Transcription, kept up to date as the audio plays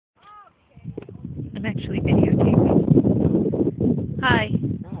I'm actually videotaping. Hi.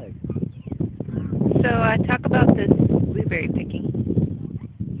 Hi. So, talk about this blueberry picking.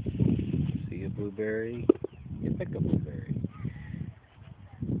 See a blueberry, you pick a blueberry.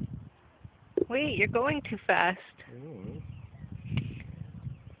 Wait, you're going too fast. Mm.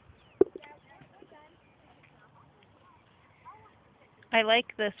 I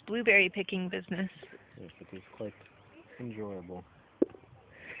like this blueberry picking business. Yes, it is quite enjoyable.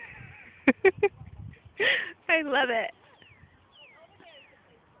 I love it.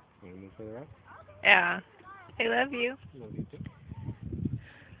 Want to move further up? Yeah. I love you. Love you too.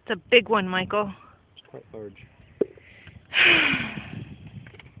 It's a big one, Michael. It's quite large.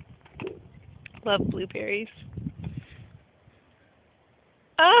 Love blueberries.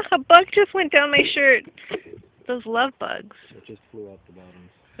 Ah, a bug just went down my shirt. Those love bugs. It just flew out the bottoms.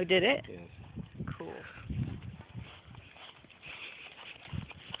 Oh, did it? Yes. Cool.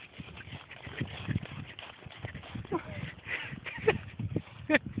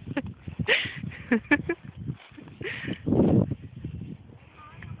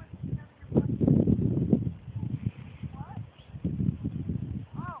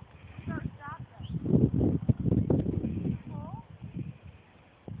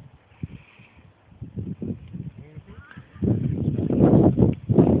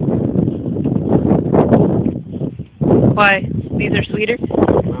 Why? These are sweeter?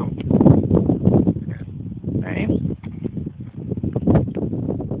 Wow. Alright.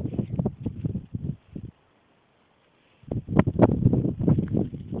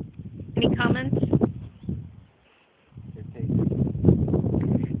 Any comments? Your taste.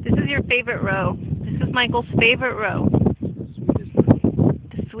 This is your favorite row. This is Michael's favorite row. The sweetest one.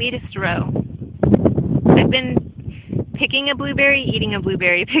 The sweetest row. I've been picking a blueberry, eating a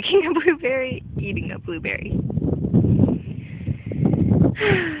blueberry, picking a blueberry, eating a blueberry.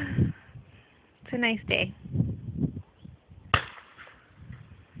 It's a nice day.